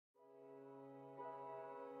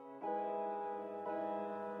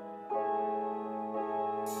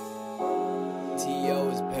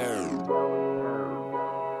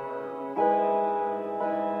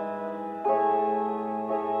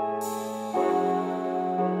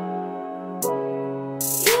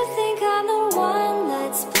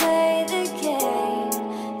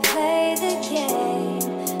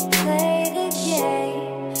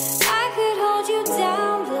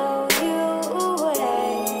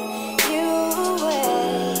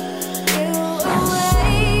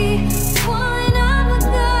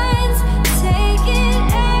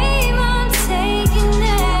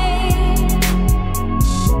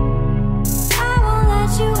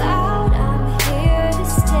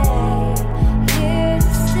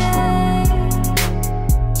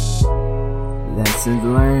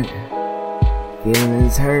Lessons learned,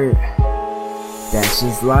 feelings hurt, that's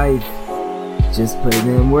just life. Just put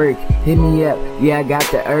in work, hit me up, yeah I got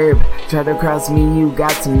the herb. Try to cross me, you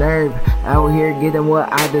got some nerve. Out here getting what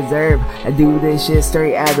I deserve. I do this shit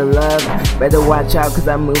straight out of love. Better watch out cause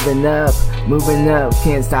I'm moving up,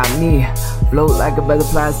 can't stop me. Float like a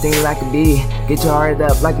butterfly, sting like a bee. Get your heart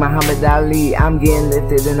up like Muhammad Ali. I'm getting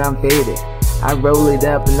lifted and I'm faded. I roll it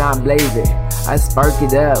up and I blaze it. I spark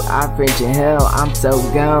it up, I French in hell. I'm so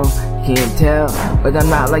gone, can't tell. But I'm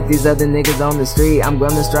not like these other niggas on the street. I'm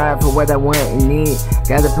gonna strive for what I want and need.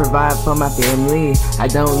 Gotta provide for my family. I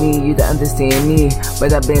don't need you to understand me,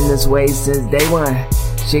 but I've been this way since day one.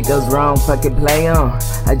 Shit goes wrong, fucking play on.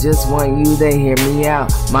 I just want you to hear me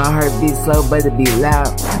out. My heart beats slow, but it beat loud.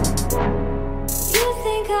 You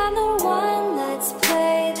think I'm the one? Let's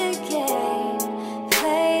play the game.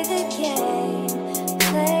 Play the game.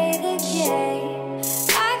 Play the game.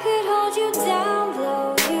 I could hold you down,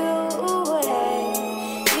 blow you away.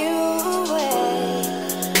 You away.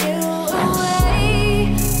 You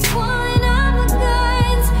away. Pulling out the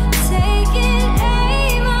guns, taking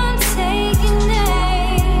aim, I'm taking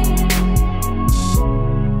aim.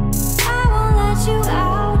 I won't let you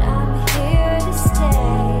out, I'm here to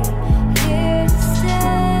stay. Here to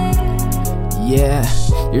stay. Yeah,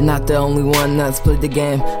 you're not the only one that's played the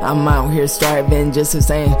game. I'm out here striving just the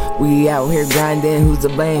same. We out here grinding, who's to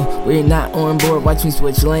blame? We're not on board, watch me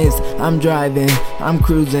switch lanes. I'm driving, I'm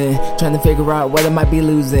cruising, trying to figure out what I might be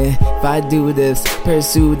losing. If I do this,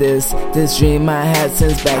 pursue this dream I had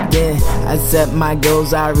since back then. I set my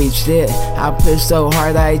goals, I reached it. I pushed so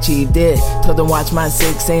hard, I achieved it. Told them watch my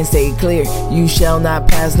 6 and stay clear. You shall not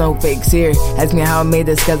pass, no fakes here. Ask me how I made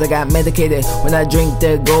this, cause I got medicated. When I drink,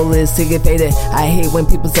 the goal is to get faded. I hate when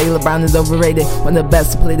people say LeBron is overrated. One of the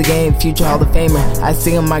best to play the game, future Hall of Famer. I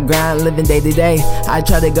stay on my grind, living day to day. I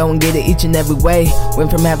try to go and get it each and every way. Went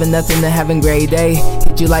from having nothing to having grade A.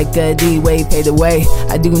 Hit you like a D-Wave, fade away.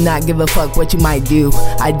 I do not give a fuck what you might do.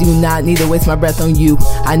 I do not need to waste my breath on you.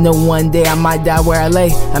 I know one day I might die where I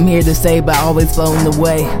lay. I'm here to stay, but always floating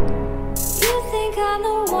away.